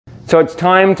So it's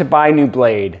time to buy a new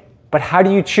blade. But how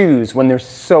do you choose when there's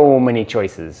so many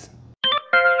choices?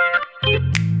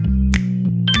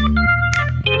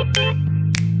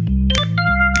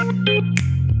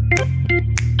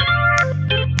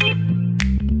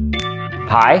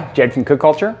 Hi, Jed from Cook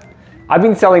Culture. I've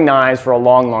been selling knives for a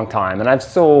long time, and I've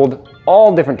sold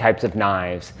all different types of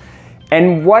knives.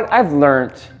 And what I've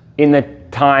learned in the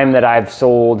time that I've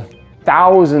sold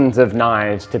thousands of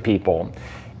knives to people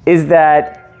is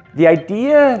that the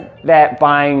idea that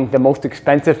buying the most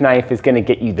expensive knife is going to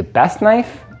get you the best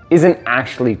knife isn't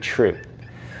actually true.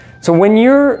 So when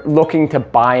you're looking to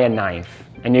buy a knife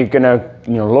and you're going to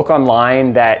look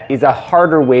online, that is a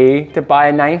harder way to buy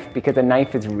a knife because a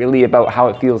knife is really about how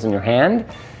it feels in your hand.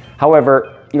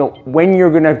 However, when you're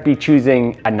going to be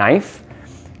choosing a knife,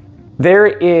 there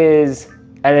is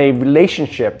a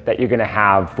relationship that you're going to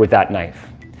have with that knife.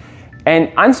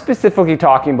 And I'm specifically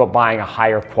talking about buying a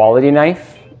higher quality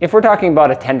knife. If we're talking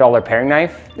about a $10 paring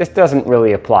knife, this doesn't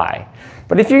really apply.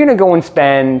 But if you're gonna go and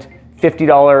spend $50,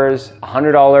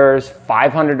 $100,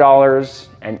 $500,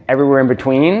 and everywhere in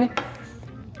between,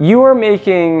 you are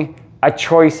making a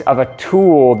choice of a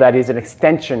tool that is an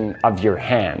extension of your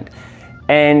hand.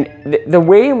 And the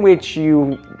way in which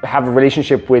you have a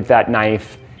relationship with that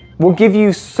knife will give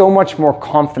you so much more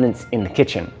confidence in the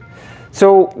kitchen.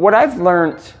 So what I've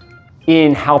learned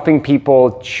in helping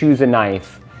people choose a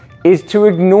knife is to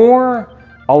ignore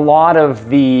a lot of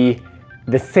the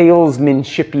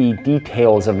salesmanship-y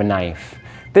details of a knife.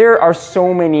 There are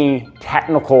so many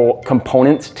technical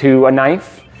components to a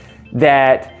knife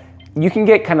that you can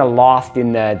get kind of lost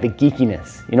in the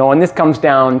geekiness, and this comes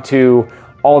down to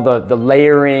all the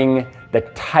layering, the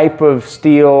type of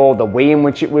steel, the way in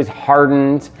which it was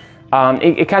hardened.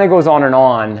 It kind of goes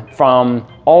on from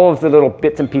all of the little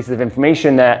bits and pieces of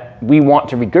information that we want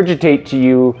to regurgitate to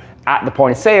you at the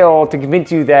point of sale to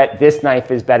convince you that this knife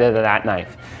is better than that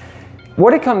knife.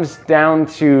 What it comes down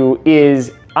to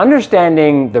is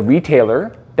understanding the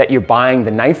retailer that you're buying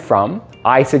the knife from.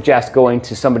 I suggest going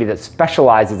to somebody that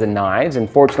specializes in knives, and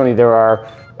fortunately there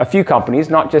are a few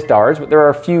companies, not just ours, but there are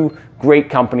a few great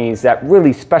companies that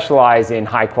really specialize in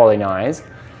high quality knives.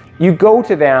 You go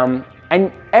to them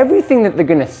and everything that they're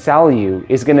gonna sell you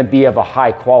is gonna be of a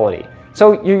high quality.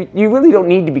 So you really don't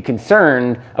need to be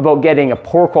concerned about getting a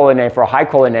poor quality knife or a high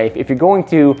quality knife if you're going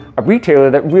to a retailer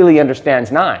that really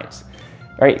understands knives,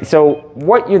 right? So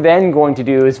what you're then going to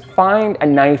do is find a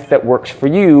knife that works for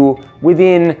you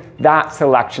within that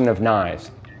selection of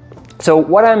knives. So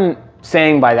what I'm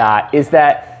saying by that is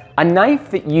that a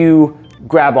knife that you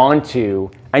grab onto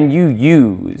and you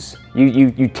use,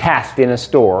 you test in a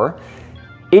store,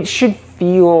 it should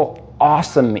feel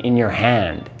awesome in your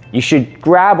hand. You should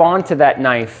grab onto that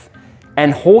knife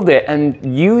and hold it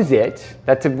and use it.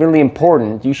 That's really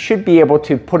important. You should be able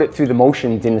to put it through the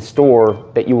motions in the store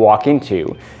that you walk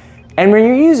into. And when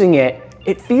you're using it,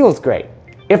 it feels great.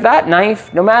 If that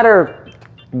knife, no matter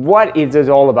what it is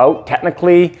all about,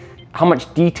 technically, how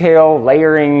much detail,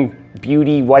 layering,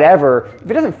 beauty, whatever, if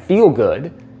it doesn't feel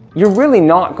good, you're really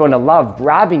not going to love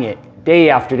grabbing it day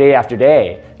after day after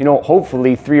day.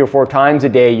 Hopefully 3 or 4 times a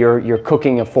day you're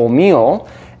cooking a full meal.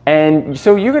 And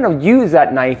so you're gonna use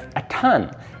that knife a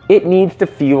ton. It needs to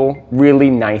feel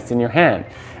really nice in your hand.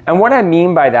 And what I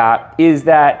mean by that is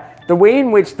that the way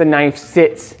in which the knife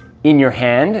sits in your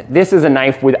hand, this is a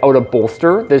knife without a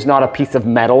bolster. There's not a piece of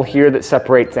metal here that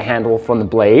separates the handle from the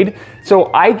blade.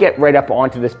 So I get right up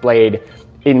onto this blade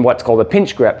in what's called a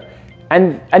pinch grip.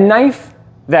 And a knife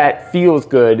that feels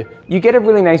good, you get a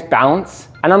really nice balance.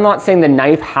 And I'm not saying the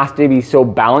knife has to be so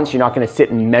balanced, you're not gonna sit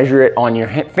and measure it on your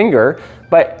finger,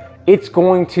 but it's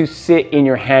going to sit in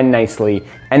your hand nicely.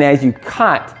 And as you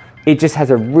cut, it just has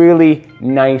a really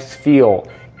nice feel.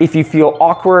 If you feel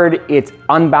awkward, it's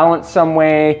unbalanced some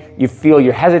way, you feel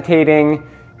you're hesitating,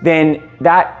 then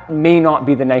that may not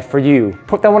be the knife for you.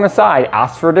 Put that one aside,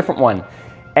 ask for a different one.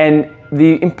 And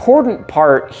the important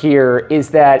part here is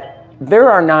that there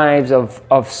are knives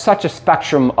of such a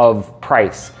spectrum of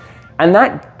price. And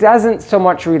that doesn't so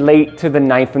much relate to the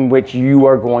knife in which you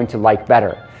are going to like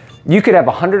better. You could have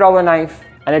a $100 knife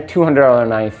and a $200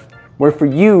 knife, where for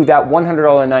you, that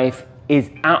 $100 knife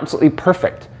is absolutely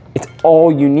perfect. It's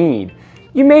all you need.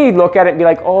 You may look at it and be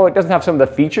like, oh, it doesn't have some of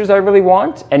the features I really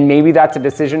want. And maybe that's a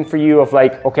decision for you of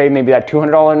like, okay, maybe that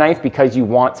 $200 knife because you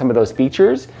want some of those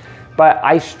features. But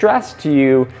I stress to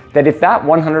you that if that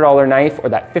 $100 knife or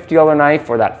that $50 knife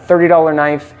or that $30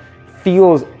 knife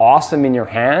feels awesome in your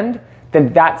hand,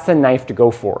 then that's the knife to go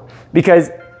for.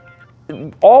 Because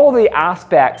all the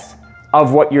aspects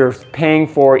of what you're paying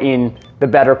for in the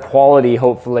better quality,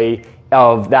 hopefully,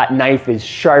 of that knife is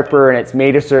sharper and it's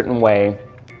made a certain way.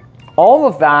 all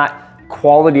of that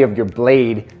quality of your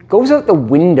blade goes out the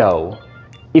window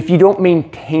if you don't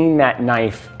maintain that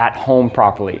knife at home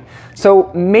properly.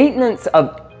 So maintenance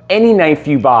of any knife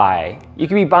you buy, you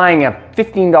could be buying a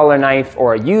 $15 knife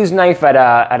or a used knife at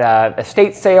a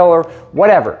estate sale or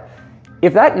whatever.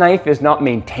 If that knife is not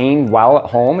maintained well at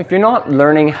home, if you're not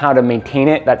learning how to maintain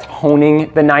it, that's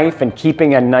honing the knife and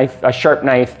keeping a sharp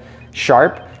knife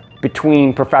sharp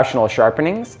between professional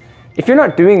sharpenings. If you're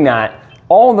not doing that,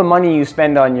 all the money you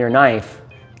spend on your knife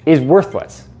is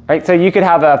worthless, right? So you could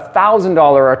have a $1,000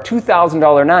 or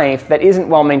 $2,000 knife that isn't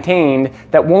well maintained,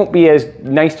 that won't be as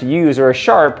nice to use or as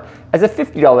sharp as a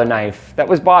 $50 knife that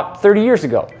was bought 30 years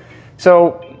ago.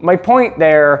 So my point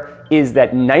there is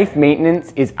that knife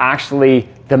maintenance is actually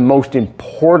the most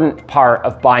important part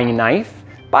of buying a knife.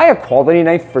 Buy a quality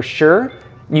knife for sure.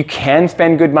 You can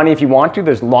spend good money if you want to.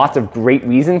 There's lots of great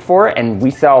reason for it, and we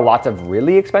sell lots of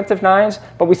really expensive knives,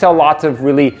 but we sell lots of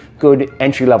really good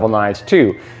entry-level knives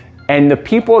too. And the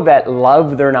people that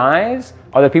love their knives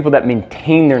are the people that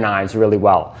maintain their knives really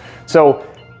well. So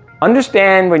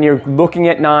understand when you're looking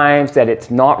at knives that it's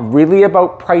not really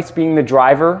about price being the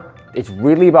driver. It's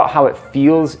really about how it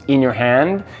feels in your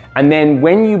hand. And then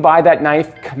when you buy that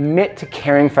knife, commit to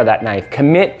caring for that knife.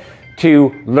 Commit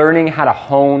to learning how to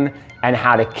hone and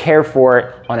how to care for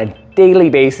it on a daily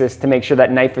basis to make sure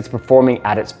that knife is performing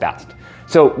at its best.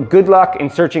 So good luck in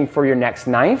searching for your next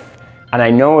knife. And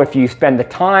I know if you spend the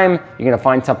time, you're gonna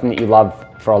find something that you love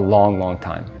for a long, long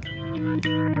time.